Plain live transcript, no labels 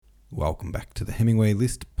Welcome back to the Hemingway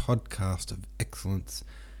List podcast of excellence.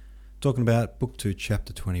 Talking about Book 2,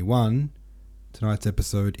 Chapter 21. Tonight's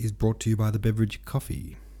episode is brought to you by the beverage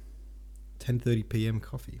coffee. 10:30 p.m.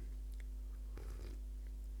 coffee.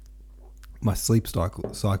 My sleep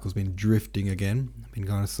cycle's been drifting again. I've been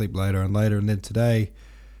going to sleep later and later, and then today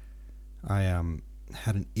I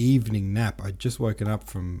had an evening nap. I'd just woken up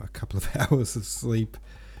from a couple of hours of sleep,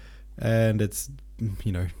 and it's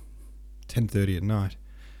 10:30 at night.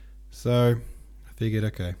 So I figured,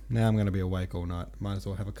 okay, now I'm going to be awake all night. Might as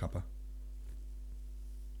well have a cuppa.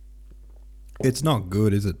 It's not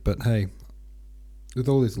good, is it? But hey, with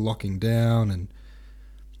all this locking down and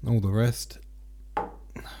all the rest,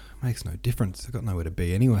 makes no difference. I've got nowhere to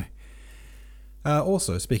be anyway.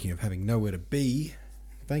 Also, speaking of having nowhere to be,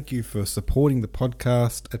 thank you for supporting the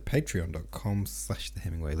podcast at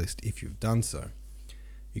patreon.com/thehemingwaylist if you've done so.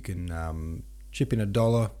 You can chip in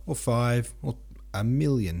 $1 or $5 or $1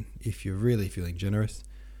 million if you're really feeling generous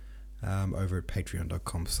over at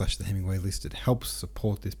patreon.com/thehemingwaylist. It helps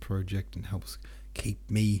support this project and helps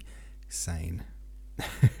keep me sane.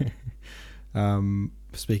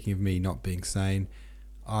 Speaking of me not being sane,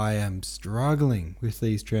 I am struggling with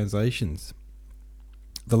these translations.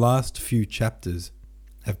 The last few chapters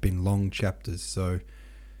have been long chapters, so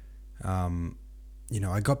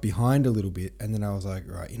I got behind a little bit, and then I was like,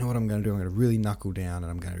 right, you know what I'm going to do? I'm going to really knuckle down,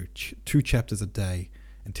 and I'm going to do 2 chapters a day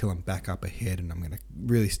until I'm back up ahead, and I'm going to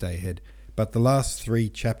really stay ahead. But the last 3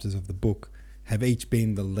 chapters of the book have each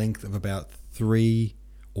been the length of about 3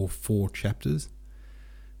 or 4 chapters.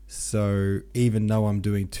 So even though I'm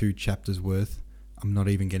doing 2 chapters worth, I'm not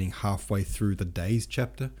even getting halfway through the day's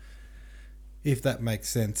chapter, if that makes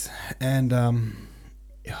sense. And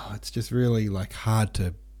it's just really hard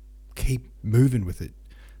to keep moving with it.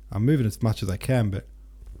 I'm moving as much as I can, but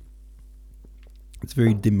it's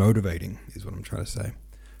very demotivating is what I'm trying to say.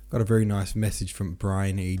 Got a very nice message from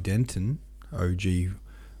Brian E. Denton, OG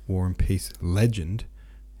War and Peace legend.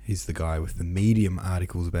 He's the guy with the Medium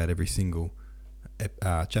articles about every single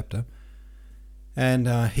chapter. And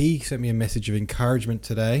he sent me a message of encouragement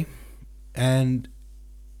today, and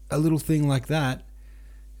a little thing like that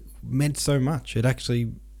meant so much. It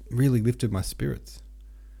actually really lifted my spirits.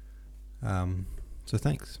 So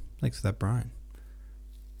thanks for that, Brian.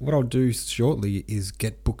 What I'll do shortly is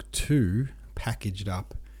get book 2 packaged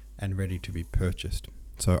up and ready to be purchased.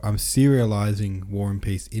 So I'm serializing War and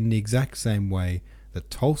Peace in the exact same way that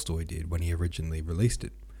Tolstoy did when he originally released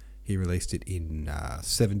it. He released it in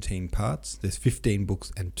 17 parts. There's 15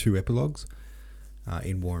 books and 2 epilogues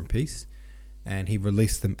in War and Peace, and he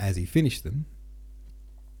released them as he finished them,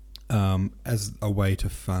 as a way to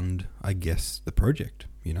fund, I guess, the project,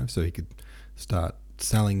 so he could start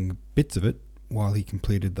selling bits of it while he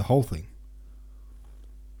completed the whole thing.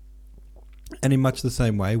 And in much the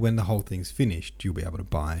same way, when the whole thing's finished, you'll be able to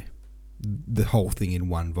buy the whole thing in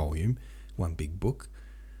one volume, one big book,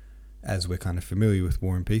 as we're kind of familiar with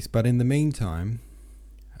War and Peace. But in the meantime,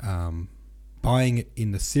 buying it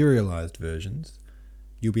in the serialized versions,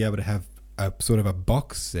 you'll be able to have a sort of a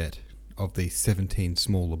box set of these 17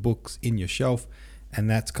 smaller books in your shelf, and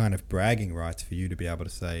that's kind of bragging rights for you to be able to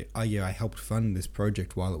say, oh yeah, I helped fund this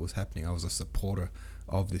project while it was happening. I was a supporter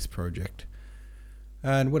of this project.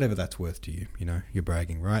 And whatever that's worth to you, your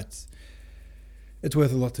bragging rights. It's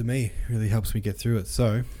worth a lot to me. It really helps me get through it.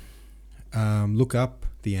 So look up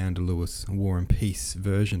the Andrew Lewis War and Peace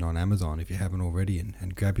version on Amazon if you haven't already,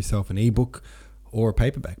 and grab yourself an ebook or a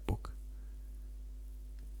paperback book.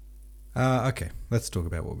 Okay, let's talk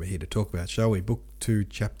about what we're here to talk about, shall we? Book 2,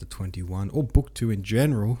 Chapter 21, or Book 2 in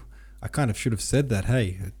general. I kind of should have said that,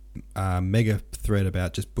 hey, mega thread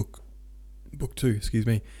about just Book 2, excuse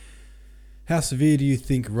me. How severe do you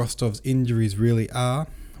think Rostov's injuries really are?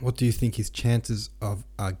 What do you think his chances of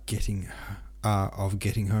getting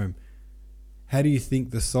home? How do you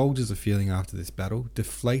think the soldiers are feeling after this battle?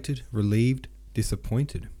 Deflated, relieved,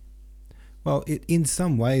 disappointed? Well, in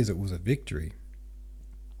some ways it was a victory.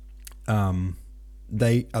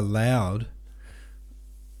 They allowed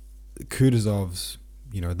Kutuzov's,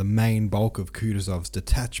 the main bulk of Kutuzov's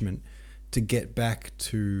detachment to get back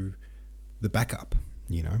to the backup.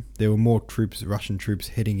 There were more troops, Russian troops,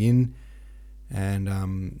 heading in,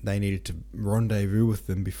 and they needed to rendezvous with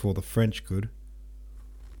them before the French could.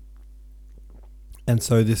 And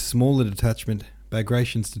so this smaller detachment,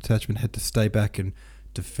 Bagration's detachment, had to stay back and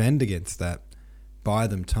defend against that, buy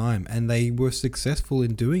them time, and they were successful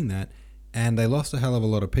in doing that. And they lost a hell of a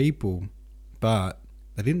lot of people, but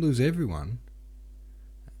they didn't lose everyone.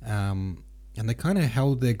 And they kind of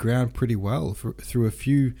held their ground pretty well through a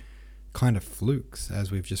few kind of flukes,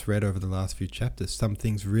 as we've just read over the last few chapters. Some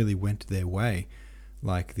things really went their way.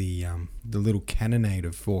 like the little cannonade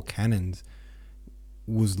of 4 cannons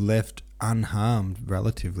was left unharmed,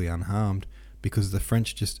 relatively unharmed, because the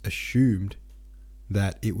French just assumed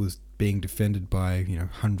that it was being defended by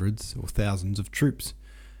hundreds or thousands of troops,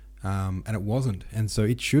 and it wasn't. And so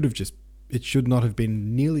it should not have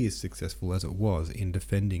been nearly as successful as it was in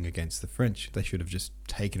defending against the French. They should have just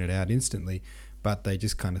taken it out instantly, but they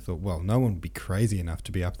just kind of thought, well, no one would be crazy enough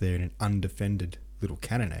to be up there in an undefended little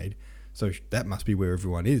cannonade, so that must be where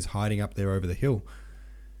everyone is, hiding up there over the hill.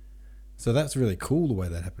 So that's really cool the way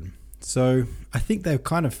that happened. So I think they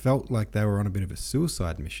kind of felt like they were on a bit of a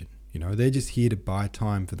suicide mission. They're just here to buy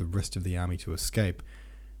time for the rest of the army to escape,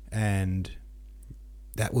 and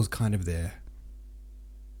that was kind of their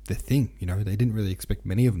thing. They didn't really expect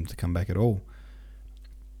many of them to come back at all,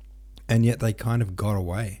 and yet they kind of got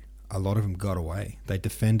away. A lot of them got away. They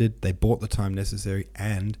defended, they bought the time necessary,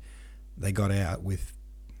 and they got out with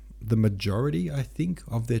the majority, I think,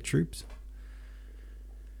 of their troops.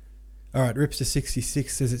 Alright, Ripster66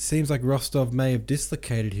 says, it seems like Rostov may have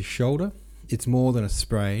dislocated his shoulder. It's more than a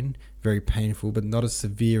sprain, very painful, but not as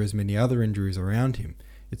severe as many other injuries around him.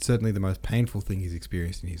 It's certainly the most painful thing he's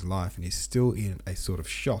experienced in his life, and he's still in a sort of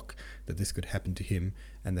shock that this could happen to him,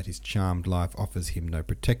 and that his charmed life offers him no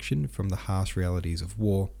protection from the harsh realities of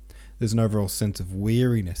war. There's an overall sense of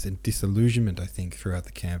weariness and disillusionment, I think, throughout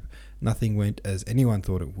the camp. Nothing went as anyone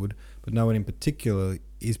thought it would, but no one in particular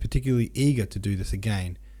is particularly eager to do this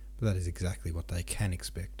again. But that is exactly what they can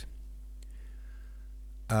expect.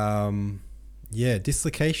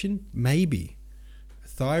 Dislocation? Maybe.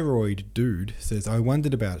 Thyroid Dude says, I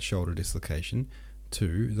wondered about shoulder dislocation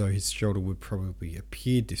too, though his shoulder would probably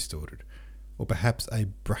appear distorted. Or perhaps a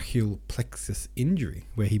brachial plexus injury,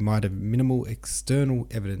 where he might have minimal external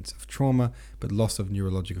evidence of trauma, but loss of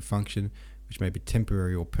neurological function, which may be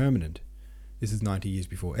temporary or permanent. This is 90 years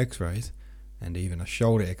before x-rays, and even a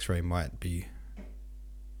shoulder x-ray might be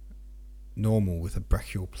normal with a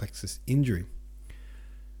brachial plexus injury.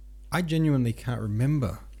 I genuinely can't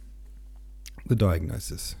remember the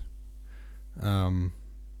diagnosis.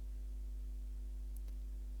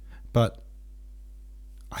 But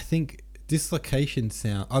I think dislocation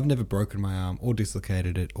sound... I've never broken my arm or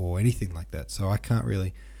dislocated it or anything like that, so I can't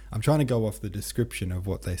really... I'm trying to go off the description of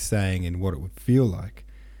what they're saying and what it would feel like.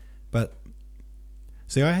 But,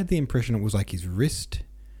 see, I had the impression it was like his wrist,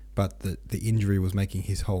 but the injury was making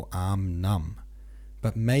his whole arm numb.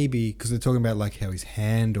 But maybe, because they're talking about like how his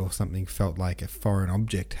hand or something felt like a foreign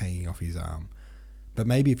object hanging off his arm. But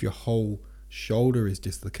maybe if your whole shoulder is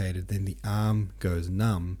dislocated, then the arm goes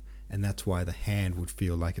numb, and that's why the hand would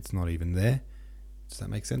feel like it's not even there. Does that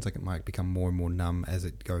make sense? Like it might become more and more numb as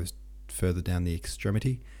it goes further down the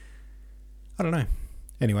extremity. I don't know.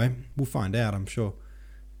 Anyway, we'll find out, I'm sure.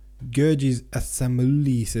 Gurgis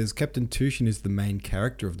Asamuli says, Captain Tushin is the main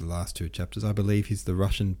character of the last 2 chapters. I believe he's the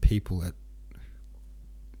Russian people at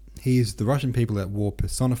war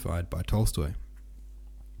personified by Tolstoy.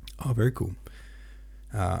 Oh, very cool.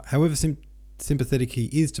 However sympathetic he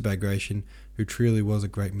is to Bagration, who truly was a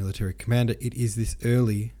great military commander, it is this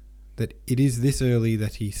early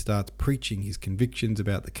that he starts preaching his convictions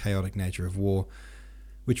about the chaotic nature of war,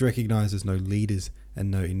 which recognizes no leaders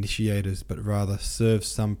and no initiators, but rather serves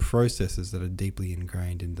some processes that are deeply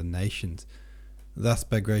ingrained in the nations. Thus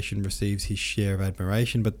Bagration receives his share of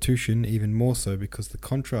admiration, but Tushin even more so, because the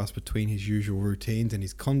contrast between his usual routines and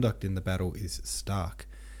his conduct in the battle is stark.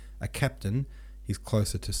 A captain, he's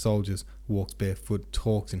closer to soldiers, walks barefoot,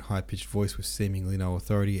 talks in high-pitched voice with seemingly no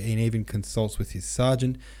authority, and even consults with his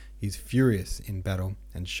sergeant. He's furious in battle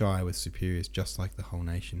and shy with superiors, just like the whole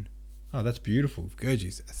nation. Oh, that's beautiful.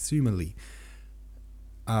 Gurgis, assumedly.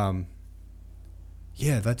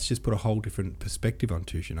 That's just put a whole different perspective on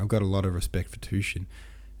Tushin. I've got a lot of respect for Tushin,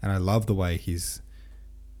 and I love the way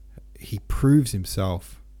he proves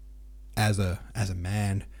himself as a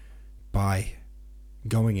man by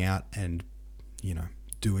going out and,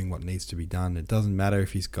 doing what needs to be done. It doesn't matter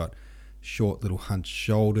if he's got short little hunched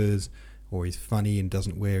shoulders, or he's funny and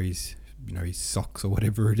doesn't wear his socks or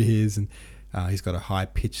whatever it is, and he's got a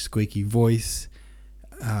high-pitched, squeaky voice.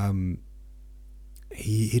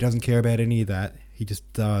 He doesn't care about any of that. He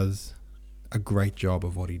just does a great job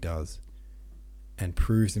of what he does and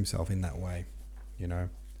proves himself in that way, and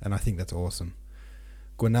I think that's awesome.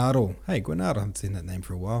 Guanaro. Hey, Guanaro, I haven't seen that name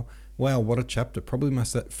for a while. Wow, what a chapter. Probably my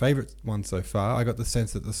favourite one so far. I got the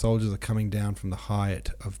sense that the soldiers are coming down from the high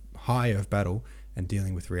of battle and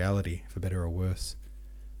dealing with reality, for better or worse.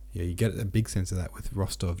 Yeah, you get a big sense of that with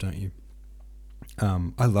Rostov, don't you?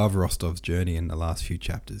 I love Rostov's journey in the last few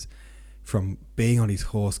chapters. From being on his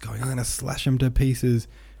horse, going, I'm going to slash him to pieces,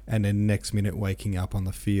 and then next minute waking up on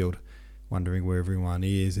the field wondering where everyone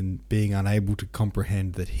is and being unable to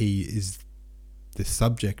comprehend that he is the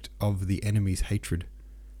subject of the enemy's hatred.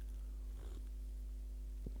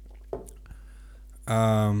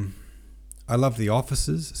 I love the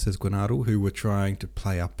officers, says Gwenardle, who were trying to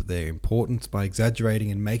play up their importance by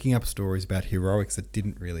exaggerating and making up stories about heroics that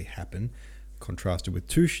didn't really happen, contrasted with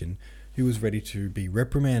Tushin, who was ready to be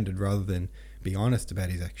reprimanded rather than be honest about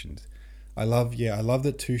his actions. I love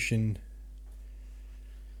that Tushin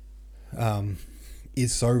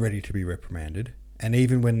is so ready to be reprimanded, and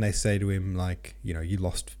even when they say to him, like, you know, you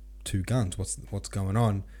lost 2 guns, what's going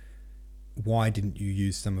on? Why didn't you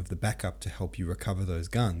use some of the backup to help you recover those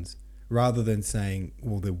guns? Rather than saying,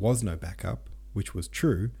 well, there was no backup, which was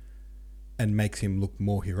true, and makes him look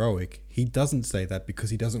more heroic. He doesn't say that because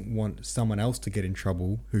he doesn't want someone else to get in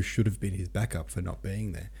trouble who should have been his backup for not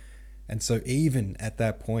being there. And so even at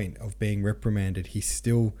that point of being reprimanded, he's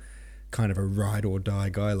still kind of a ride or die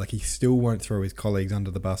guy. Like, he still won't throw his colleagues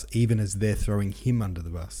under the bus, even as they're throwing him under the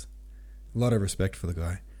bus. A lot of respect for the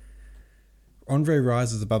guy. Andre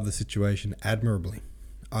rises above the situation admirably.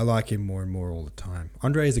 I like him more and more all the time.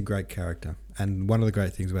 Andre is a great character, and one of the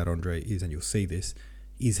great things about Andre is, and you'll see this,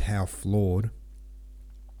 is how flawed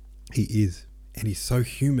he is. And he's so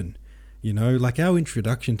human. You know, like our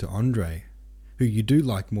introduction to Andre, who you do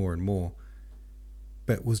like more and more,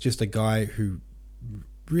 but was just a guy who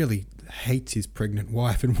really hates his pregnant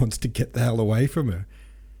wife and wants to get the hell away from her,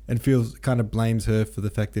 and kind of blames her for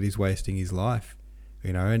the fact that he's wasting his life.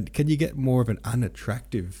 You know, and can you get more of an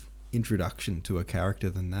unattractive introduction to a character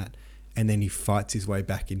than that? And then he fights his way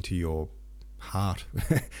back into your heart,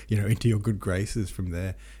 you know, into your good graces from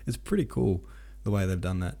there. It's pretty cool the way they've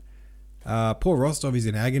done that. Poor Rostov is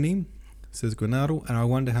in agony, says Gwenardle, and I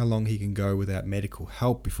wonder how long he can go without medical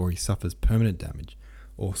help before he suffers permanent damage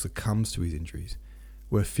or succumbs to his injuries.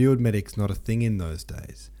 Were field medics not a thing in those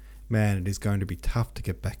days? Man, it is going to be tough to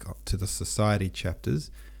get back up to the society chapters.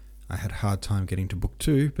 I had a hard time getting to book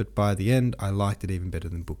 2, but by the end, I liked it even better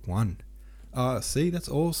than book 1. See, that's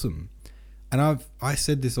awesome. And I've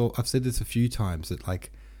said this a few times, that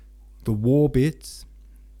like the war bits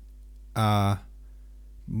are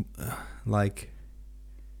like,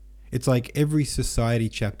 it's like every society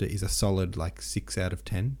chapter is a solid like 6 out of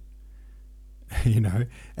 10, you know,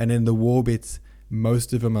 and then the war bits,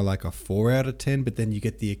 most of them are like a 4 out of 10, but then you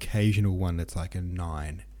get the occasional one that's like a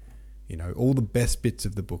 9. You know, all the best bits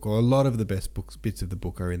of the book, or a lot of the best bits of the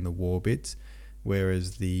book, are in the war bits,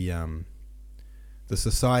 whereas the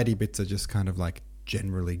society bits are just kind of like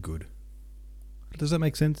generally good. Does that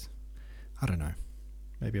make sense? I don't know.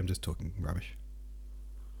 Maybe I'm just talking rubbish.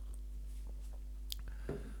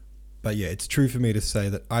 But yeah, it's true for me to say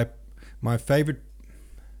that my favorite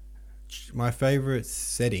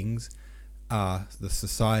settings are the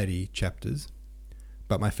society chapters,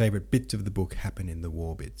 but my favorite bits of the book happen in the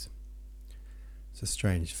war bits. It's a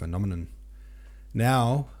strange phenomenon.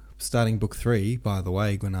 Now, starting book 3, by the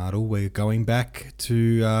way, Gwenardle, we're going back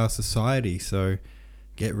to society, so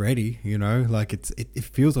get ready, you know, like it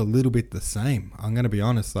feels a little bit the same. I'm going to be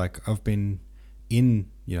honest, like I've been in,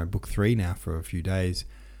 you know, book 3 now for a few days,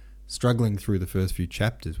 struggling through the first few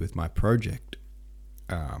chapters with my project,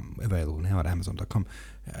 available now at Amazon.com,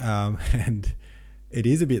 and it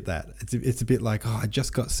is a bit that. It's a bit like, I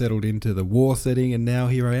just got settled into the war setting, and now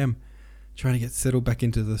here I am, trying to get settled back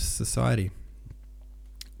into the society.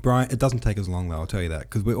 Brian, it doesn't take as long though, I'll tell you that,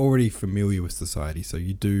 because we're already familiar with society. So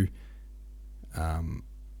you do,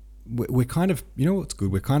 we're kind of, you know what's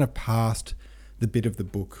good? We're kind of past the bit of the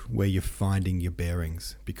book where you're finding your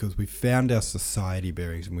bearings, because we've found our society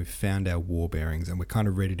bearings and we've found our war bearings, and we're kind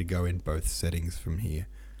of ready to go in both settings from here.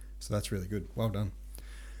 So that's really good. Well done.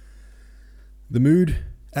 The mood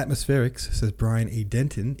atmospherics, says Brian E.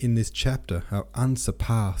 Denton, in this chapter are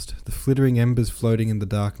unsurpassed. The flittering embers floating in the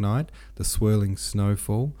dark night, the swirling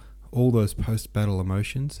snowfall, all those post-battle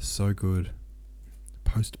emotions, so good.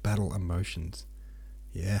 Post-battle emotions.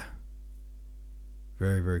 Yeah.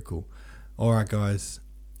 Very, very cool. All right, guys.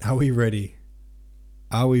 Are we ready?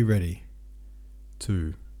 Are we ready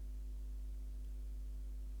to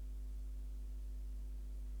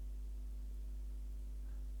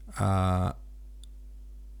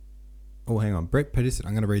oh, hang on. Brett Peterson.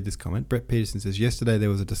 I'm going to read this comment. Brett Peterson says, yesterday there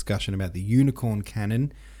was a discussion about the unicorn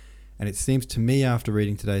cannon, and it seems to me after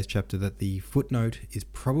reading today's chapter that the footnote is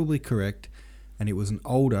probably correct, and it was an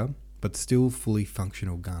older but still fully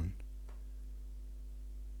functional gun.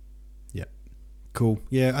 Yep. Cool.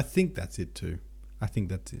 Yeah, I think that's it too. I think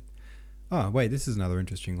that's it. Oh, wait, this is another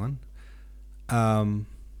interesting one.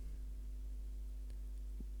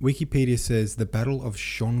 Wikipedia says the Battle of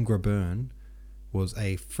Schongraburn was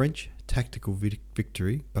a French tactical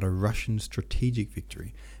victory, but a Russian strategic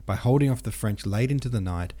victory. By holding off the French late into the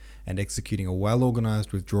night and executing a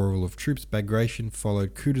well-organized withdrawal of troops, Bagration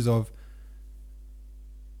allowed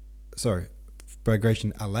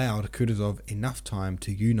Kutuzov enough time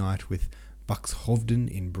to unite with Buxhovden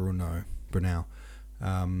in Brunau.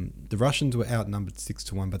 The Russians were outnumbered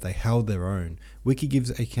 6-1, but they held their own. Wiki gives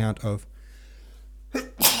a count of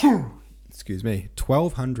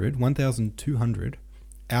 1,200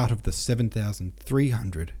 out of the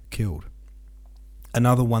 7,300 killed.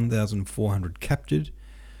 Another 1,400 captured,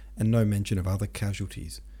 and no mention of other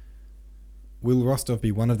casualties. Will Rostov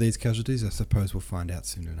be one of these casualties? I suppose we'll find out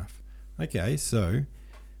soon enough. Okay, so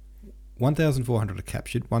 1,400 are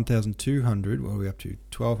captured, 1,200, what are we up to?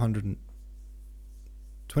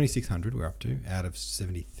 2,600 we're up to out of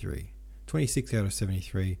 73. 26 out of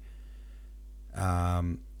 73.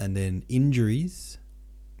 And then injuries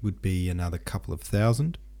would be another couple of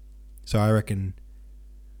thousand. So I reckon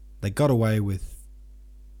they got away with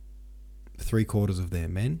 3/4 of their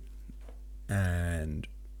men, and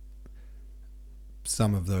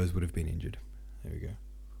some of those would have been injured. There we go.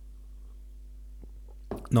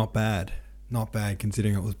 Not bad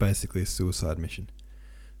considering it was basically a suicide mission.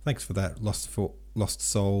 Thanks for that, four lost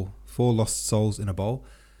souls in a bowl.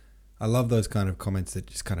 I love those kind of comments that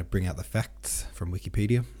just kind of bring out the facts from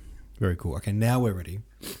Wikipedia. Very cool. Okay, now we're ready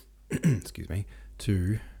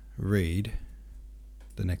to read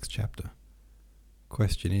the next chapter.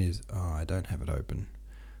 Question is, I don't have it open.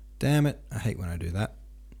 Damn it, I hate when I do that.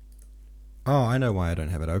 Oh, I know why I don't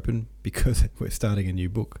have it open, because we're starting a new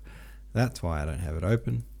book. That's why I don't have it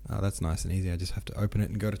open. Oh, that's nice and easy. I just have to open it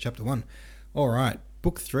and go to chapter 1. All right,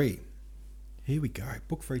 book 3. Here we go.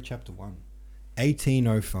 Book 3, chapter 1.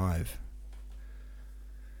 1805.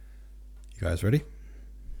 You guys ready?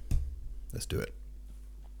 Let's do it.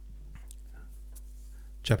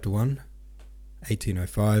 Chapter 1,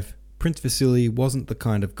 1805. Prince Vasily wasn't the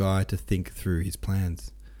kind of guy to think through his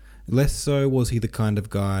plans. Less so was he the kind of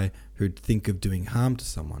guy who'd think of doing harm to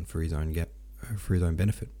someone for his own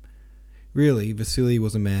benefit. Really, Vasily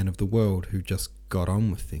was a man of the world who just got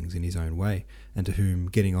on with things in his own way, and to whom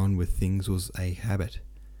getting on with things was a habit.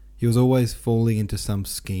 He was always falling into some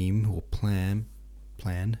scheme or plan,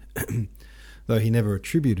 though he never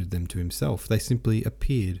attributed them to himself. They simply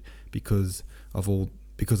appeared because of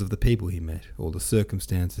the people he met, or the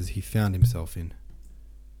circumstances he found himself in.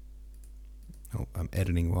 Oh, I'm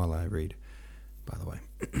editing while I read, by the way.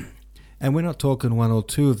 And we're not talking one or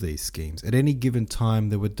two of these schemes. At any given time,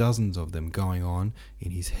 there were dozens of them going on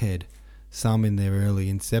in his head, some in their early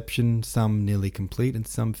inception, some nearly complete, and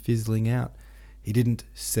some fizzling out. He didn't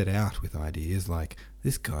set out with ideas like,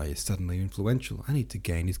 this guy is suddenly influential, I need to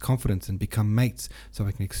gain his confidence and become mates so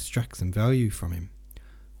I can extract some value from him.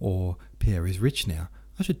 Or, Pierre is rich now,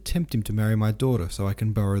 I should tempt him to marry my daughter so I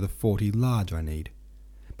can borrow the 40 large I need.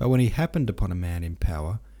 But when he happened upon a man in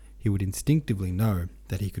power, he would instinctively know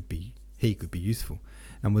that he could be useful,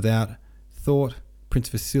 and without thought, Prince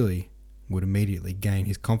Vasily would immediately gain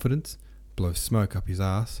his confidence, blow smoke up his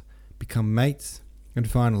arse, become mates, and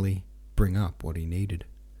finally bring up what he needed.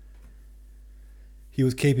 He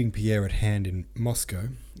was keeping Pierre at hand in Moscow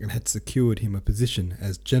and had secured him a position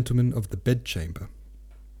as gentleman of the bedchamber,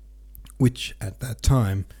 which at that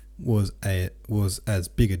time was as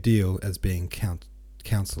big a deal as being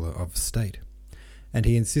Councillor of State, and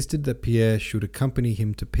he insisted that Pierre should accompany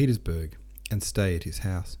him to Petersburg and stay at his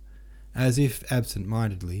house. As if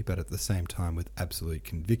absent-mindedly, but at the same time with absolute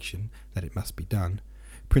conviction that it must be done,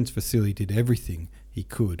 Prince Vasily did everything he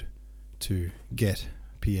could to get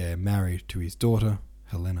Pierre married to his daughter,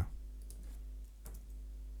 Helena.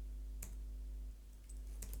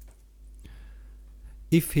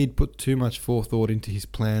 If he'd put too much forethought into his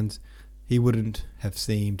plans, he wouldn't have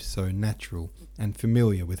seemed so natural and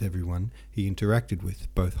familiar with everyone he interacted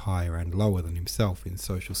with, both higher and lower than himself in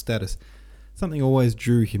social status. Something always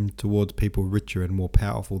drew him towards people richer and more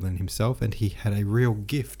powerful than himself, and he had a real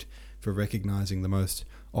gift for recognizing the most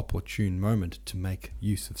opportune moment to make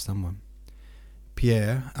use of someone.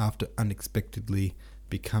 Pierre, after unexpectedly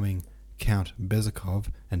becoming Count Bezukhov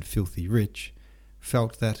and filthy rich,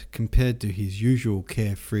 felt that compared to his usual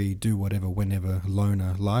carefree, do-whatever-whenever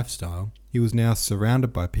loner lifestyle, he was now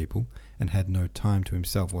surrounded by people and had no time to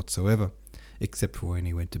himself whatsoever, except for when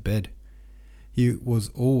he went to bed. He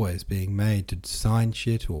was always being made to sign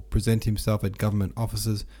shit or present himself at government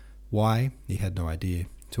offices. Why? He had no idea.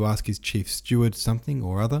 To ask his chief steward something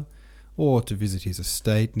or other, or to visit his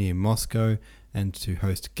estate near Moscow and to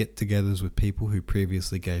host get-togethers with people who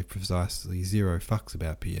previously gave precisely zero fucks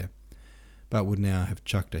about Pierre, but would now have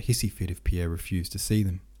chucked a hissy fit if Pierre refused to see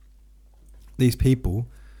them. These people,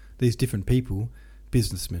 these different people,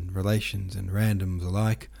 businessmen, relations and randoms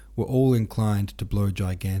alike, were all inclined to blow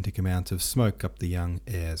gigantic amounts of smoke up the young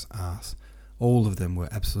heir's arse. All of them were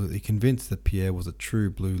absolutely convinced that Pierre was a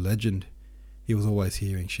true blue legend. He was always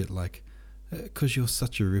hearing shit like, "'Cause you're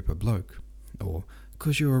such a ripper bloke," or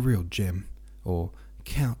 "'Cause you're a real gem," or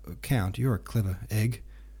Count, you're a clever egg,"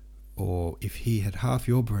 or "If he had half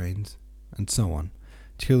your brains," and so on,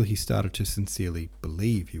 till he started to sincerely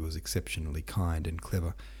believe he was exceptionally kind and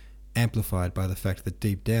clever, amplified by the fact that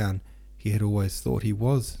deep down he had always thought he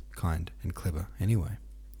was kind and clever anyway.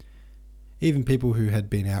 Even people who had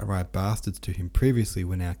been outright bastards to him previously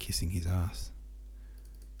were now kissing his ass.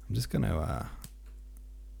 I'm just gonna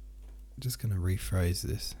rephrase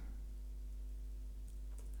this.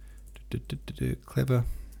 Clever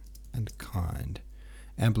and kind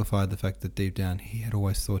amplified the fact that deep down he had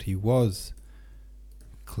always thought he was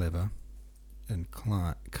clever and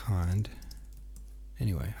kind.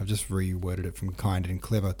 Anyway, I've just reworded it from kind and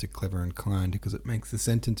clever to clever and kind because it makes the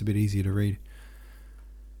sentence a bit easier to read.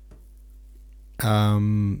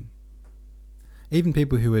 Even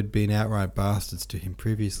people who had been outright bastards to him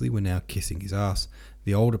previously were now kissing his ass.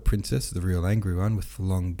 The older princess, the real angry one with the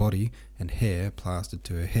long body and hair plastered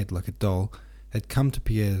to her head like a doll, had come to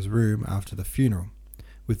Pierre's room after the funeral.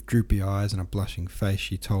 With droopy eyes and a blushing face,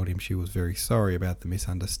 she told him she was very sorry about the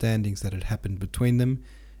misunderstandings that had happened between them,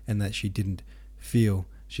 and that she didn't feel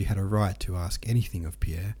she had a right to ask anything of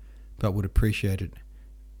Pierre, but would appreciate it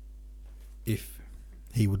if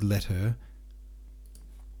he would let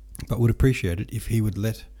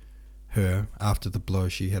her, after the blow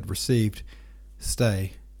she had received,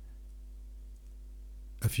 stay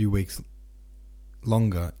a few weeks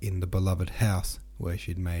longer in the beloved house where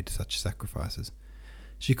she'd made such sacrifices.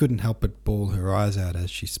 She couldn't help but bawl her eyes out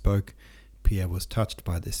as she spoke. Pierre was touched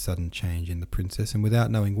by this sudden change in the princess, and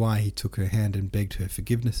without knowing why, he took her hand and begged her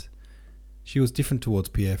forgiveness. She was different towards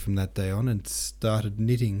Pierre from that day on, and started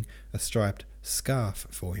knitting a striped scarf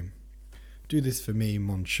for him. "Do this for me,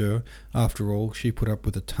 monsieur. After all, she put up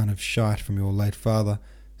with a ton of shite from your late father,"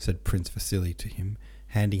 said Prince Vasily to him,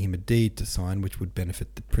 handing him a deed to sign which would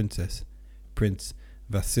benefit the princess. Prince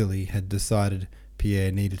Vasily had decided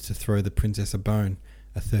Pierre needed to throw the princess a bone,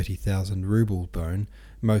 a 30,000 ruble bone,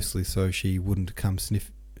 mostly so she wouldn't come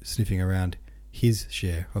sniffing around his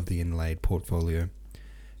share of the inlaid portfolio.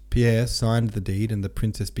 Pierre signed the deed, and the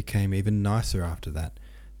princess became even nicer after that.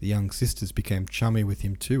 The young sisters became chummy with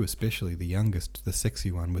him too, especially the youngest, the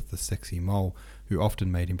sexy one with the sexy mole, who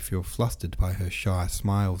often made him feel flustered by her shy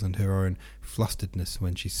smiles and her own flusteredness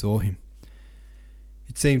when she saw him.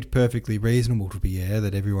 It seemed perfectly reasonable to Pierre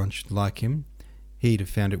that everyone should like him. He'd have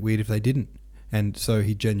found it weird if they didn't, and so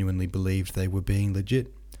he genuinely believed they were being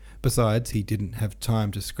legit. Besides, he didn't have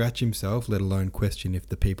time to scratch himself, let alone question if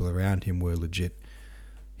the people around him were legit.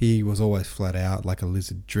 He was always flat out like a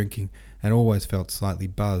lizard drinking, and always felt slightly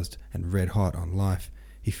buzzed and red hot on life.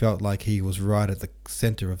 He felt like he was right at the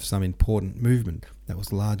centre of some important movement that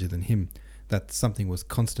was larger than him, that something was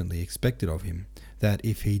constantly expected of him, that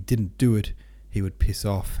if he didn't do it, he would piss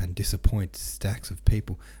off and disappoint stacks of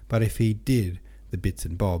people, but if he did the bits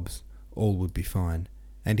and bobs, all would be fine.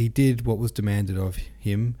 And he did what was demanded of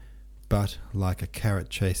him, but like a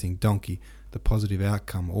carrot-chasing donkey, the positive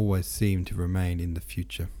outcome always seemed to remain in the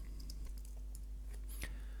future.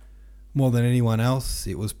 More than anyone else,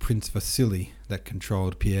 it was Prince Vasily that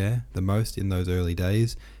controlled Pierre the most in those early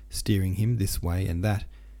days, steering him this way and that.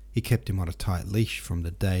 He kept him on a tight leash from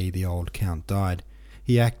the day the old count died.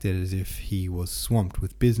 He acted as if he was swamped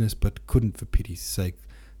with business, but couldn't for pity's sake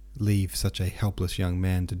leave such a helpless young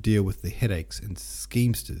man to deal with the headaches and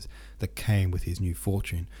schemesters that came with his new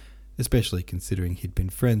fortune, especially considering he'd been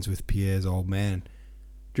friends with Pierre's old man.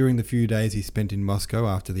 During the few days he spent in Moscow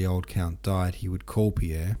after the old count died, he would call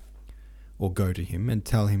Pierre, or go to him and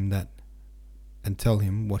tell him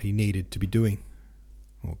what he needed to be doing.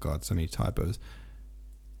 Oh God, so many typos.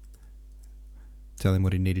 Tell him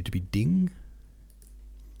what he needed to be doing,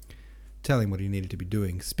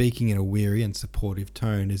 speaking in a weary and supportive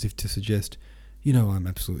tone, as if to suggest, "You know, I'm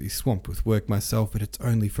absolutely swamped with work myself, but it's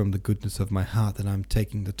only from the goodness of my heart that I'm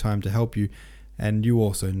taking the time to help you, and you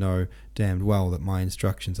also know damned well that my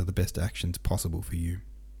instructions are the best actions possible for you."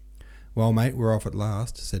 "Well, mate, we're off at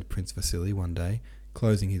last," said Prince Vasily one day,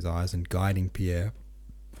 closing his eyes and guiding Pierre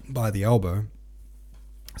by the elbow,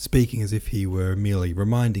 speaking as if he were merely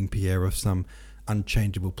reminding Pierre of some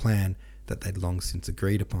unchangeable plan that they'd long since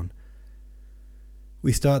agreed upon.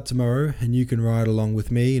 "We start tomorrow, and you can ride along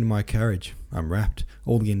with me in my carriage. I'm wrapped.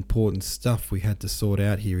 All the important stuff we had to sort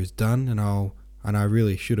out here is done, and I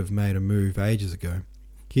really should have made a move ages ago.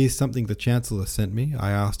 Here's something the Chancellor sent me.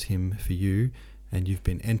 I asked him for you, and you've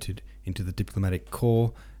been entered into the diplomatic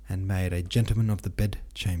corps and made a gentleman of the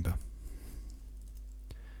bedchamber.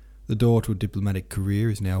 The door to a diplomatic career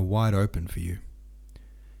is now wide open for you.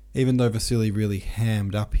 Even though Vasily really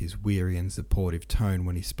hammed up his weary and supportive tone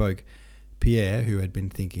when he spoke, Pierre, who had been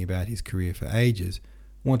thinking about his career for ages,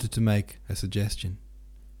 wanted to make a suggestion.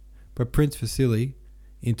 But Prince Vasily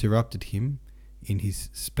interrupted him in his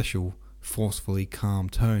special, forcefully calm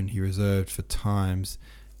tone he reserved for times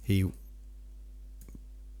he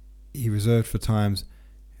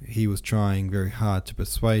was trying very hard to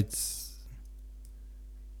persuade.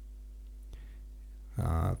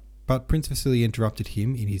 But Prince Vasily interrupted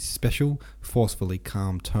him in his special, forcefully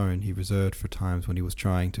calm tone he reserved for times when he was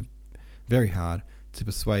trying very hard to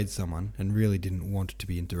persuade someone and really didn't want to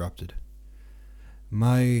be interrupted.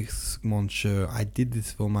 Monsieur, I did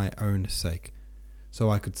this for my own sake, so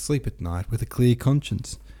I could sleep at night with a clear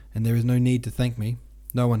conscience, and there is no need to thank me.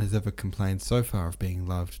 No one has ever complained so far of being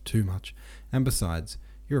loved too much, and besides,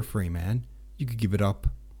 you're a free man. You could give it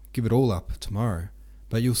all up tomorrow.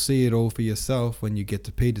 But you'll see it all for yourself when you get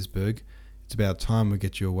to Petersburg. It's about time we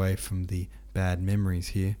get you away from the bad memories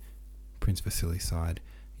here. Prince Vasily sighed.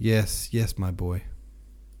 Yes, my boy.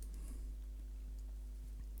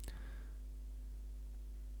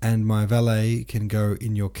 And my valet can go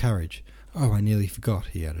in your carriage. Oh, I nearly forgot,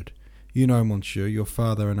 he added. You know, monsieur, your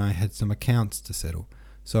father and I had some accounts to settle,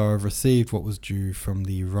 so I've received what was due from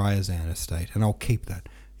the Ryazan estate, and I'll keep that.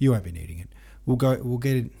 You won't be needing it. We'll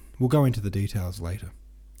go into the details later.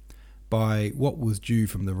 By what was due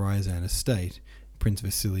from the Ryazan estate, Prince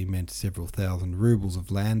Vasily meant several thousand rubles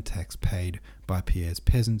of land tax paid by Pierre's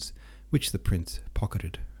peasants, which the prince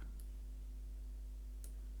pocketed.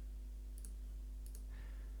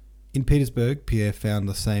 In Petersburg, Pierre found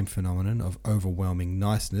the same phenomenon of overwhelming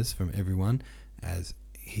niceness from everyone as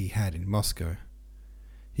he had in Moscow.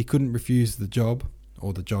 He couldn't refuse the job,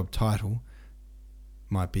 or the job title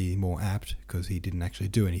might be more apt because he didn't actually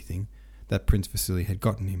do anything, that Prince Vasily had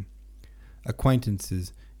gotten him.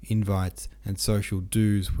 Acquaintances, invites, and social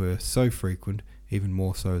dues were so frequent, even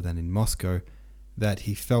more so than in Moscow, that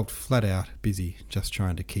he felt flat out busy just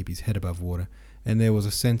trying to keep his head above water, and there was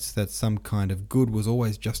a sense that some kind of good was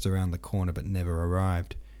always just around the corner but never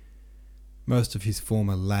arrived. Most of his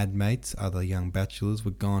former lad mates, other young bachelors, were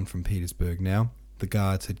gone from Petersburg now. The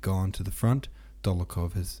guards had gone to the front.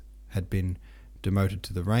 Dolokhov had been demoted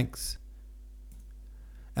to the ranks.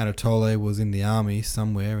 Anatoly was in the army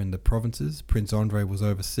somewhere in the provinces. Prince Andrei was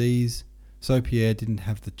overseas. So Pierre didn't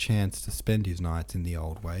have the chance to spend his nights in the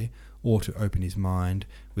old way, or to open his mind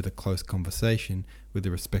with a close conversation with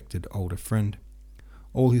a respected older friend.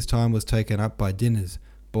 All his time was taken up by dinners,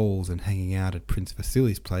 balls, and hanging out at Prince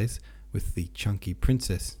Vasily's place with the chunky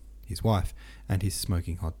princess, his wife, and his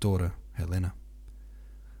smoking hot daughter, Helena.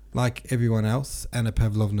 Like everyone else, Anna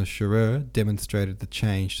Pavlovna Scherer demonstrated the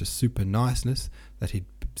change to super niceness that he'd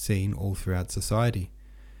seen all throughout society.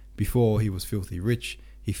 Before he was filthy rich,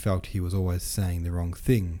 he felt he was always saying the wrong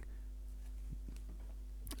thing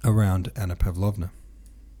around Anna Pavlovna,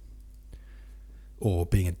 or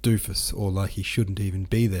being a doofus, or like he shouldn't even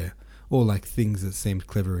be there, or like things that seemed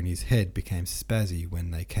clever in his head became spazzy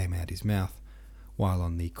when they came out his mouth, while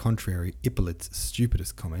on the contrary Ippolit's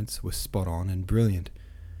stupidest comments were spot on and brilliant.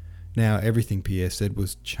 Now everything Pierre said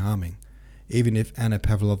was charming. Even if Anna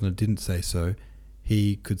Pavlovna didn't say so,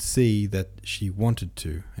 he could see that she wanted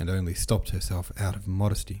to, and only stopped herself out of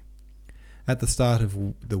modesty. At the start of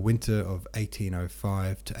the winter of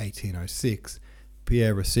 1805 to 1806,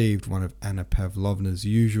 Pierre received one of Anna Pavlovna's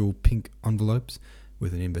usual pink envelopes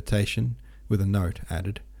with an invitation, with a note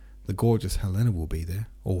added. The gorgeous Helena will be there,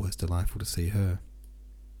 always delightful to see her.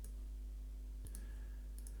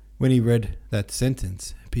 When he read that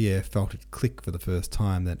sentence, Pierre felt it click for the first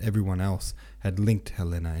time that everyone else had linked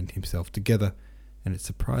Helena and himself together, and it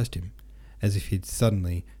surprised him, as if he'd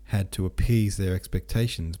suddenly had to appease their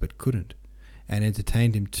expectations but couldn't, and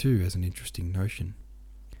entertained him too as an interesting notion.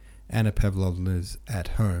 Anna Pavlovna's at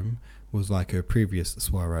home was like her previous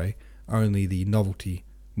soiree, only the novelty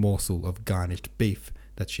morsel of garnished beef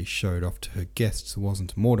that she showed off to her guests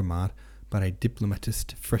wasn't Mortemart, but a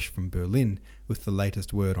diplomatist fresh from Berlin with the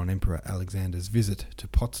latest word on Emperor Alexander's visit to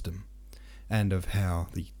Potsdam, and of how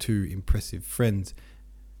the two impressive friends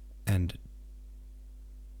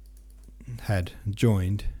had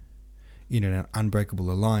joined in an unbreakable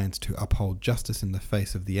alliance to uphold justice in the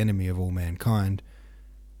face of the enemy of all mankind.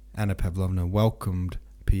 Anna Pavlovna welcomed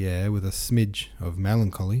Pierre with a smidge of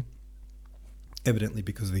melancholy, evidently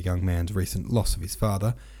because of the young man's recent loss of his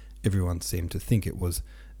father. Everyone seemed to think it was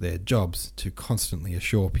their jobs to constantly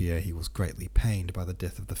assure Pierre he was greatly pained by the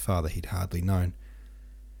death of the father he'd hardly known.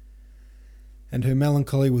 And her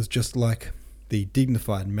melancholy was just like the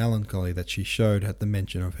dignified melancholy that she showed at the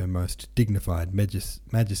mention of her most dignified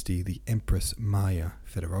majesty, the Empress Maya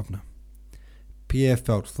Fedorovna. Pierre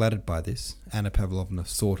felt flattered by this. Anna Pavlovna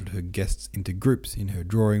sorted her guests into groups in her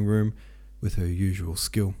drawing room with her usual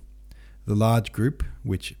skill. The large group,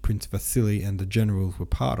 which Prince Vasily and the generals were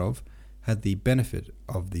part of, had the benefit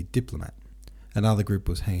of the diplomat. Another group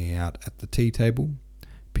was hanging out at the tea table.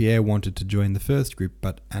 Pierre wanted to join the first group,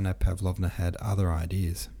 but Anna Pavlovna had other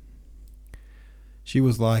ideas. She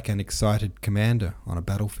was like an excited commander on a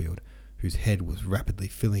battlefield, whose head was rapidly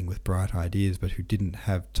filling with bright ideas, but who didn't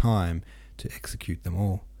have time to execute them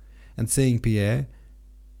all. And seeing Pierre,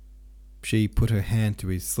 she put her hand to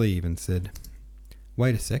his sleeve and said,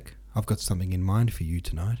 "Wait a sec, I've got something in mind for you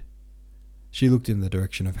tonight." She looked in the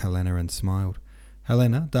direction of Helena and smiled.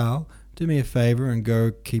 "Helena, Dal, do me a favour and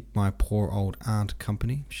go keep my poor old aunt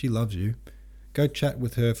company. She loves you. Go chat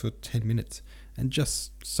with her for 10 minutes, and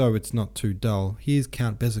just so it's not too dull, here's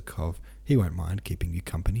Count Bezikov. He won't mind keeping you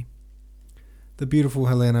company." The beautiful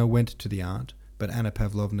Helena went to the aunt, but Anna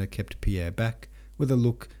Pavlovna kept Pierre back with a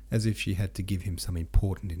look as if she had to give him some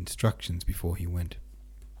important instructions before he went.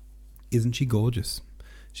 "Isn't she gorgeous?"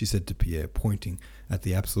 she said to Pierre, pointing at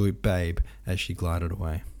the absolute babe as she glided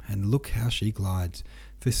away. "And look how she glides.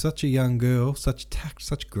 For such a young girl, such tact,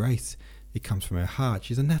 such grace. It comes from her heart.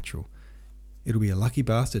 She's a natural. It'll be a lucky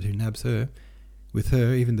bastard who nabs her. With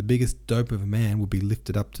her, even the biggest dope of a man will be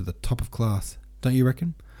lifted up to the top of class. Don't you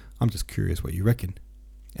reckon? I'm just curious what you reckon."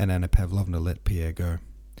 And Anna Pavlovna let Pierre go.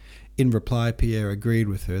 In reply, Pierre agreed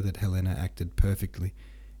with her that Helena acted perfectly.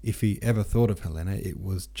 If he ever thought of Helena, it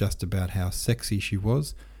was just about how sexy she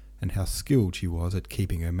was and how skilled she was at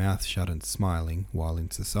keeping her mouth shut and smiling while in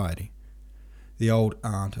society. The old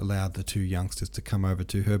aunt allowed the two youngsters to come over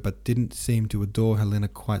to her, but didn't seem to adore Helena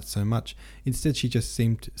quite so much. Instead, she just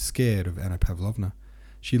seemed scared of Anna Pavlovna.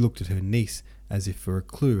 She looked at her niece as if for a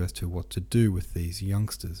clue as to what to do with these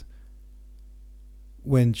youngsters.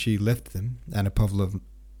 When she left them, Anna Pavlovna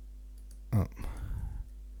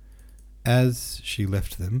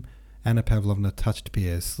touched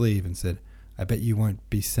Pierre's sleeve and said, "I bet you won't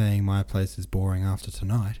be saying my place is boring after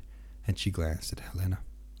tonight," and she glanced at Helena.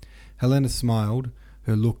 Helena smiled,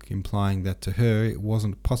 her look implying that to her it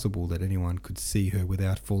wasn't possible that anyone could see her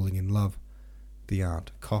without falling in love. The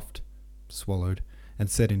aunt coughed, swallowed, and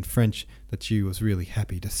said in French that she was really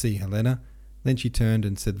happy to see Helena. Then she turned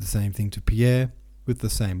and said the same thing to Pierre, with the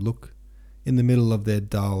same look. In the middle of their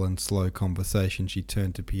dull and slow conversation, she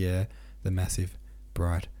turned to Pierre the massive,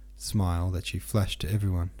 bright smile that she flashed to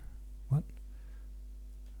everyone. What?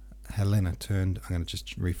 Helena turned, I'm going to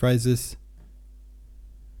just rephrase this.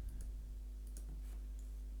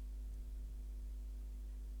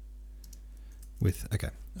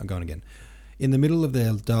 I'm going again. In the middle of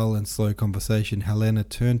their dull and slow conversation, Helena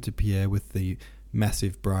turned to Pierre with the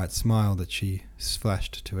massive, bright smile that she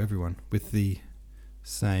flashed to everyone, with the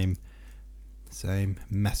same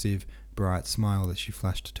massive, bright smile that she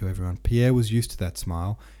flashed to everyone. Pierre was used to that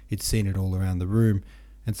smile. He'd seen it all around the room,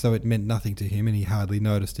 and so it meant nothing to him, and he hardly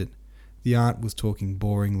noticed it. The aunt was talking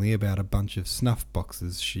boringly about a bunch of snuff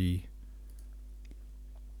boxes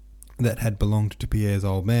that had belonged to Pierre's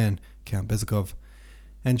old man, Count Bezikov,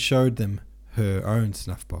 and showed them her own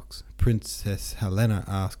snuff box. Princess Helena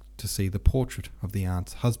asked to see the portrait of the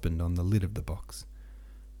aunt's husband on the lid of the box.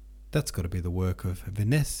 "That's got to be the work of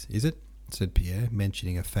Vaness, is it?" said Pierre,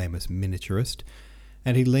 mentioning a famous miniaturist,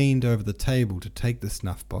 and he leaned over the table to take the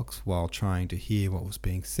snuff box while trying to hear what was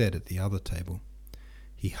being said at the other table.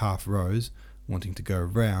 He half rose, wanting to go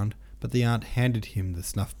round, but the aunt handed him the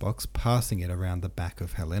snuff box, passing it around the back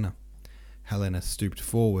of Helena. Helena stooped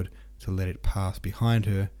forward to let it pass behind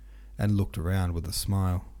her and looked around with a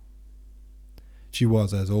smile. She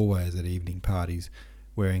was, as always at evening parties,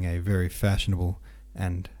 wearing a very fashionable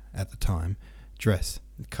and, at the time, dress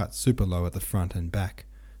cut super low at the front and back.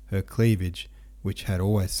 Her cleavage, which had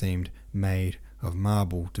always seemed made of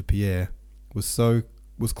marble to Pierre, was so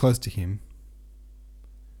close to him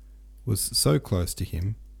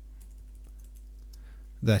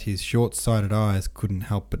that his short-sighted eyes couldn't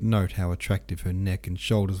help but note how attractive her neck and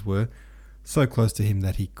shoulders were, so close to him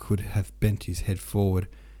that he could have bent his head forward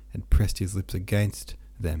and pressed his lips against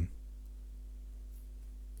them.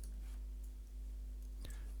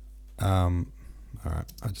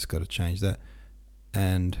 Alright, I just got to change that.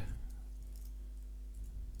 And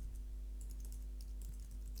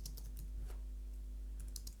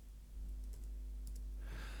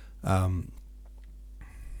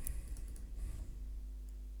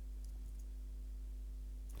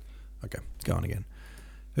Okay, go on again.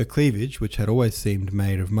 Her cleavage, which had always seemed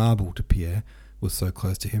made of marble to Pierre, was so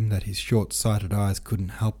close to him that his short-sighted eyes couldn't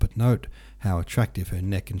help but note how attractive her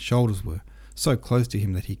neck and shoulders were, so close to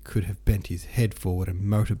him that he could have bent his head forward and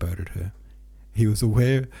motorboated her. He was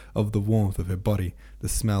aware of the warmth of her body, the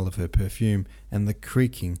smell of her perfume, and the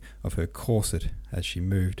creaking of her corset as she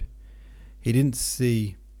moved. He didn't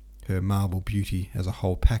see her marble beauty as a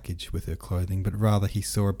whole package with her clothing, but rather he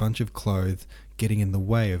saw a bunch of clothes getting in the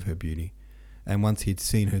way of her beauty, and once he'd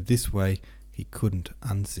seen her this way, he couldn't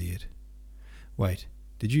unsee it. Wait,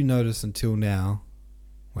 did you notice until now...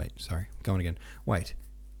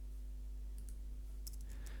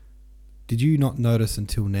 Did you not notice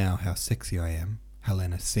until now how sexy I am?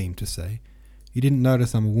 Helena seemed to say. You didn't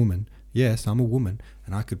notice I'm a woman? Yes, I'm a woman,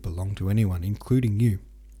 and I could belong to anyone, including you,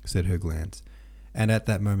 said her glance. And at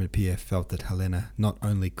that moment Pierre felt that Helena not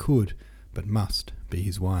only could, but must be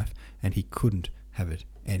his wife, and he couldn't have it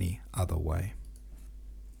any other way.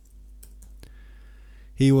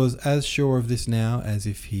 He was as sure of this now as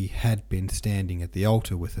if he had been standing at the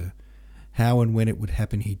altar with her. How and when it would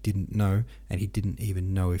happen he didn't know, and he didn't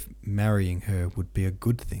even know if marrying her would be a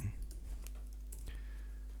good thing.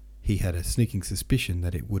 He had a sneaking suspicion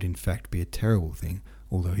that it would in fact be a terrible thing,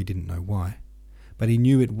 although he didn't know why. But he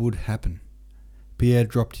knew it would happen. Pierre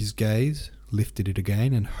dropped his gaze, lifted it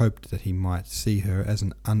again, and hoped that he might see her as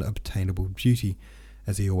an unobtainable beauty,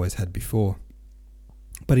 as he always had before.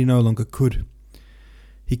 But he no longer could.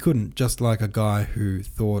 He couldn't, just like a guy who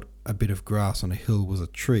thought a bit of grass on a hill was a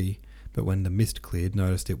tree, but when the mist cleared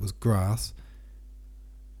noticed it was grass.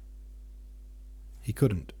 He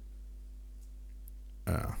couldn't.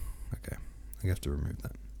 Okay. I have to remove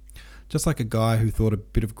that. Just like a guy who thought a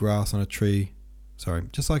bit of grass on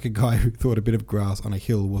a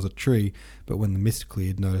hill was a tree, but when the mist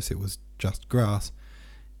cleared noticed it was just grass.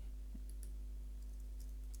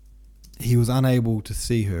 He was unable to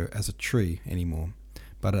see her as a tree anymore,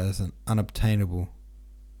 but as an unobtainable,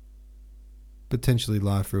 potentially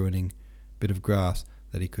life-ruining bit of grass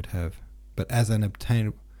that he could have. But as an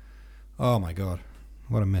obtainable... Oh my God,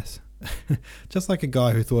 what a mess. Just like a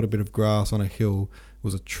guy who thought a bit of grass on a hill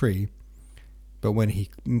was a tree, but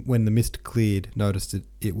when the mist cleared noticed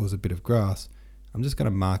it was a bit of grass. I'm just going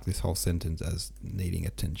to mark this whole sentence as needing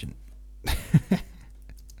attention.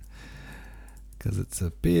 Because it's a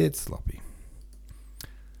bit sloppy.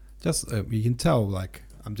 Just you can tell, like,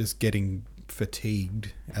 I'm just getting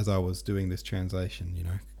fatigued as I was doing this translation, you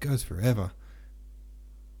know. It goes forever.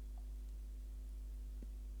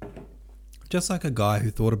 Just like a guy who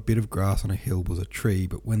thought a bit of grass on a hill was a tree,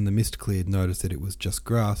 but when the mist cleared noticed that it was just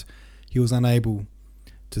grass, he was unable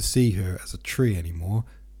to see her as a tree anymore,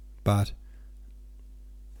 but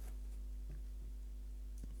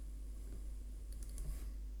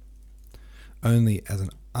only as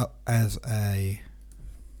a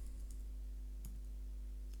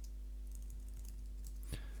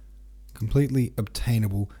completely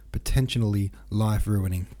obtainable, potentially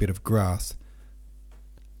life-ruining bit of grass.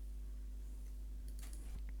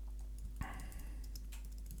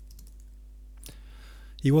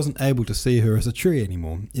 He wasn't able to see her as a tree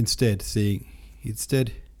anymore. Instead, he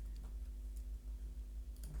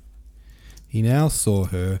now saw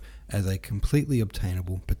her as a completely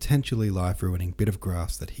obtainable, potentially life-ruining bit of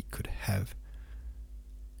grass that he could have.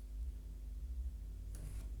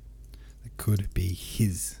 That could be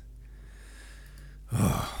his.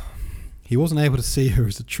 He wasn't able to see her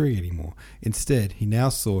as a tree anymore. Instead, he now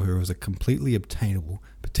saw her as a completely obtainable,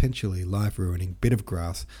 potentially life-ruining bit of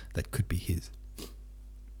grass that could be his.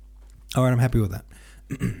 Alright, I'm happy with that.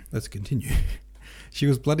 Let's continue. She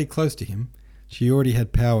was bloody close to him. She already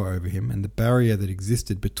had power over him, and the barrier that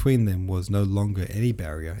existed between them was no longer any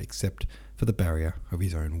barrier except for the barrier of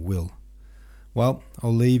his own will. Well,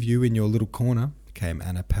 I'll leave you in your little corner, came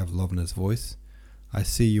Anna Pavlovna's voice. I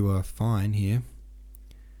see you are fine here.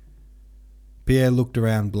 Pierre looked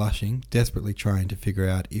around blushing, desperately trying to figure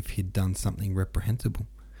out if he'd done something reprehensible.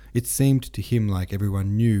 It seemed to him like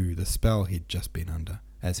everyone knew the spell he'd just been under,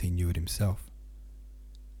 as he knew it himself.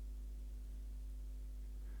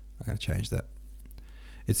 I'm going to change that.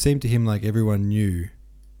 It seemed to him like everyone knew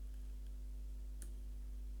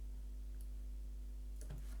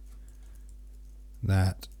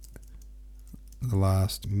that the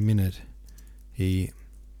last minute he...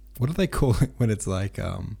 What do they call it when it's like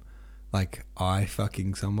eye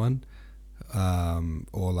fucking someone?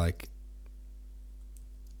 Or like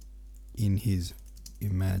in his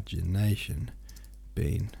imagination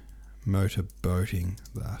been motorboating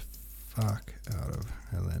the fuck out of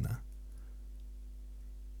Helena.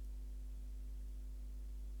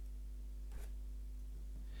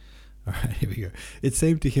 All right, here we go. It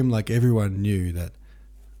seemed to him like everyone knew that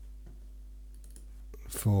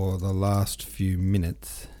for the last few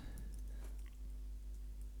minutes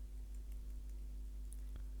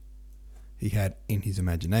he had, in his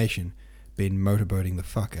imagination, been motorboating the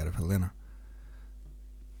fuck out of Helena.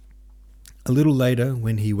 A little later,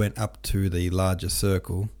 when he went up to the larger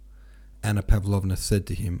circle, Anna Pavlovna said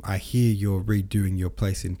to him, "I hear you're redoing your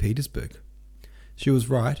place in Petersburg." She was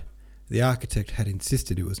right. The architect had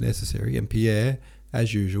insisted it was necessary, and Pierre,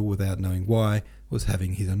 as usual, without knowing why, was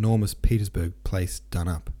having his enormous Petersburg place done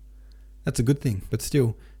up. "That's a good thing, but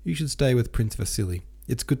still, you should stay with Prince Vasily.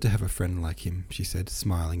 It's good to have a friend like him," she said,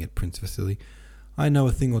 smiling at Prince Vasily. "I know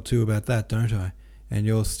a thing or two about that, don't I? And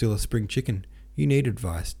you're still a spring chicken. You need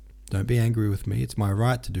advice. Don't be angry with me. It's my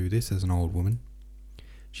right to do this as an old woman."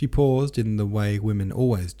 She paused in the way women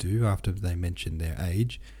always do after they mention their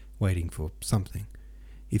age, waiting for something.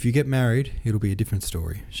 "If you get married, it'll be a different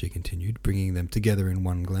story," she continued, bringing them together in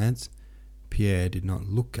one glance. Pierre did not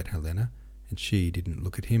look at Helena, and she didn't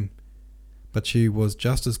look at him. But she was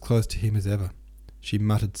just as close to him as ever. She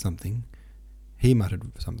muttered something. He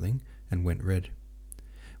muttered something and went red.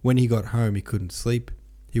 When he got home, he couldn't sleep.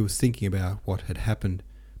 He was thinking about what had happened.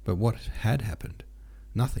 But what had happened?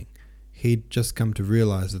 Nothing. He'd just come to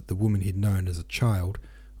realize that the woman he'd known as a child,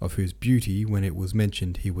 of whose beauty, when it was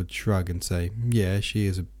mentioned, he would shrug and say, "Yeah, she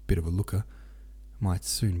is a bit of a looker," might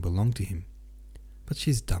soon belong to him. "But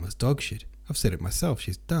she's dumb as dog shit. I've said it myself,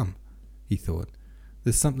 she's dumb," he thought.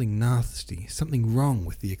 "There's something nasty, something wrong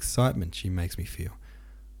with the excitement she makes me feel.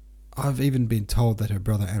 I've even been told that her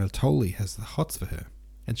brother Anatoly has the hots for her,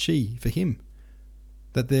 and she for him.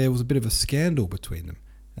 That there was a bit of a scandal between them,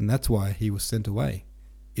 and that's why he was sent away.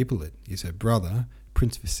 Ippolit is her brother,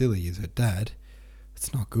 Prince Vasily is her dad.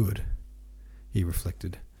 It's not good," he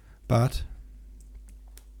reflected. But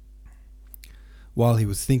while he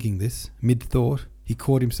was thinking this, mid-thought, he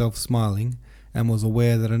caught himself smiling and was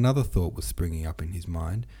aware that another thought was springing up in his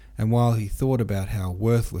mind, and while he thought about how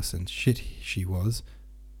worthless and shit she was,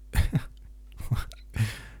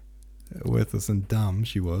 worthless and dumb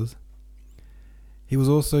she was, he was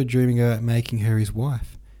also dreaming about making her his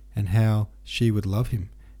wife, and how she would love him,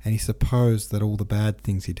 and he supposed that all the bad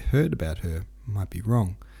things he'd heard about her might be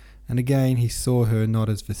wrong. And again he saw her not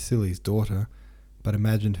as Vasily's daughter, but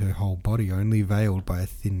imagined her whole body only veiled by a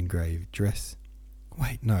thin grey dress.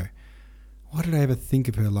 Wait, no. Why did I never think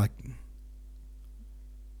of her like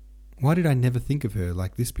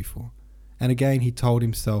this before? And again he told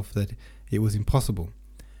himself that it was impossible,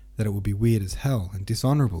 that it would be weird as hell and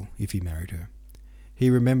dishonourable if he married her. He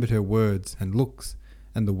remembered her words and looks,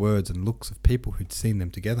 and the words and looks of people who'd seen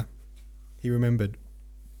them together. He remembered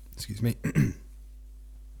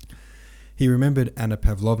He remembered Anna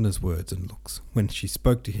Pavlovna's words and looks when she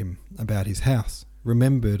spoke to him about his house,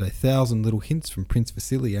 remembered 1,000 little hints from Prince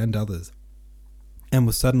Vasily and others, and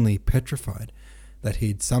was suddenly petrified that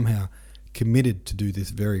he'd somehow committed to do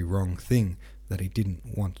this very wrong thing that he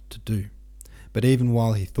didn't want to do. But even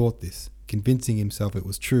while he thought this, convincing himself it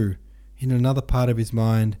was true, in another part of his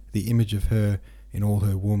mind the image of her in all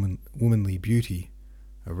her womanly beauty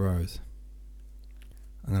arose.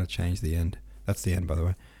 I'm going to change the end. That's the end, by the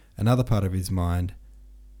way. Another part of his mind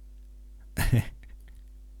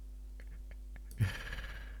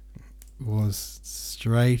was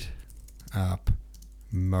straight up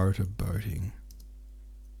motorboating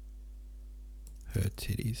her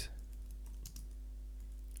titties.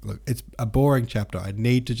 Look, it's a boring chapter. I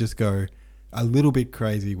need to just go a little bit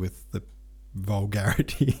crazy with the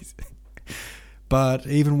vulgarities. But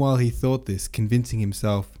even while he thought this, convincing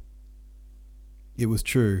himself it was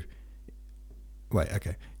true.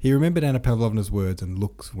 He remembered Anna Pavlovna's words and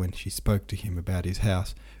looks when she spoke to him about his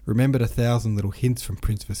house, remembered 1,000 little hints from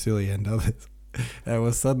Prince Vasily and others, and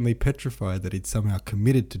was suddenly petrified that he'd somehow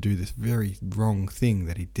committed to do this very wrong thing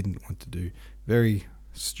that he didn't want to do. Very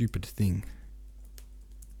stupid thing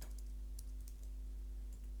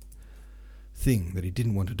that he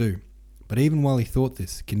didn't want to do. But even while he thought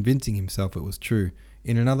this, convincing himself it was true,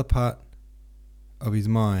 in another part of his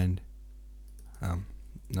mind...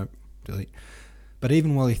 But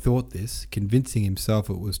even while he thought this, convincing himself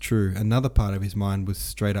it was true, another part of his mind was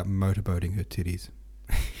straight up motorboating her titties.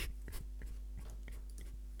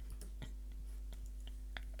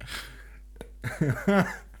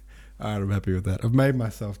 I'm happy with that. I've made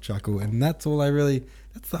myself chuckle, and that's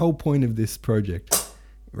the whole point of this project,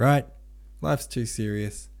 right? Life's too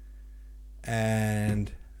serious,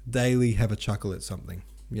 and daily have a chuckle at something.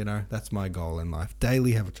 You know, that's my goal in life.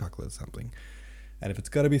 Daily have a chuckle at something. And if it's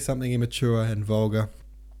got to be something immature and vulgar,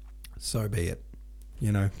 so be it.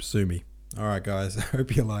 You know, sue me. All right, guys. I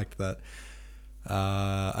hope you liked that.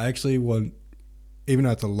 I actually want, even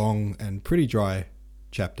though it's a long and pretty dry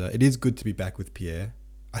chapter, it is good to be back with Pierre.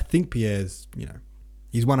 I think Pierre's,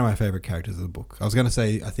 he's one of my favourite characters of the book. I was going to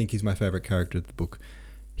say I think he's my favourite character of the book.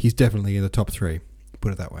 He's definitely in the top 3,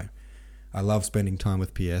 put it that way. I love spending time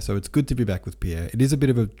with Pierre, so it's good to be back with Pierre. It is a bit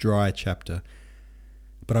of a dry chapter,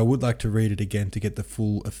 but I would like to read it again to get the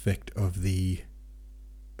full effect of the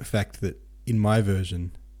fact that in my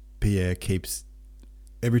version, Pierre keeps,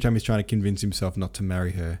 every time he's trying to convince himself not to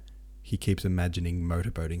marry her, he keeps imagining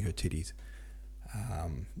motorboating her titties.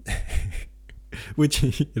 Which,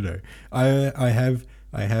 I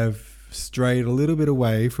have strayed a little bit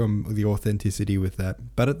away from the authenticity with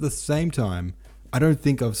that, but at the same time, I don't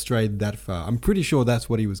think I've strayed that far. I'm pretty sure that's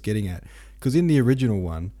what he was getting at, because in the original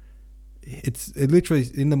one, it literally,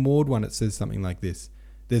 in the Maud one, it says something like this.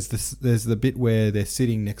 There's the bit where they're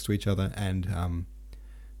sitting next to each other, and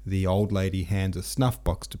the old lady hands a snuff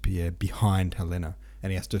box to Pierre behind Helena,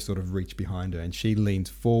 and he has to sort of reach behind her, and she leans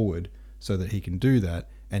forward so that he can do that,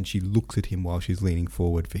 and she looks at him while she's leaning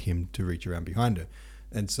forward for him to reach around behind her.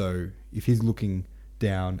 And so if he's looking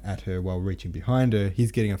down at her while reaching behind her,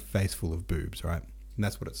 he's getting a face full of boobs, right? And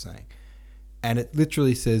that's what it's saying. And it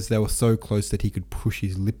literally says they were so close that he could push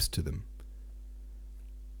his lips to them.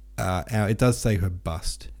 Now, it does say her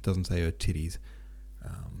bust. It doesn't say her titties.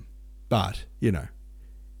 But,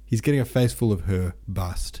 he's getting a face full of her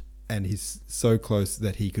bust, and he's so close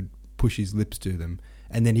that he could push his lips to them.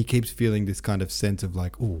 And then he keeps feeling this kind of sense of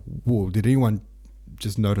like, oh, whoa, did anyone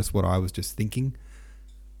just notice what I was just thinking?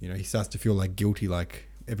 He starts to feel like guilty, like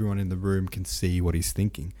everyone in the room can see what he's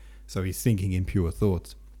thinking. So he's thinking impure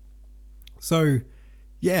thoughts. So,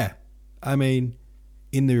 yeah, I mean,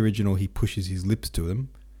 in the original, he pushes his lips to them.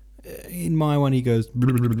 In my one, he goes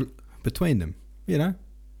between them,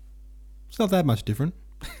 It's not that much different.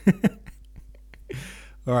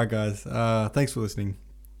 All right, guys. Thanks for listening.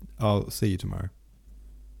 I'll see you tomorrow.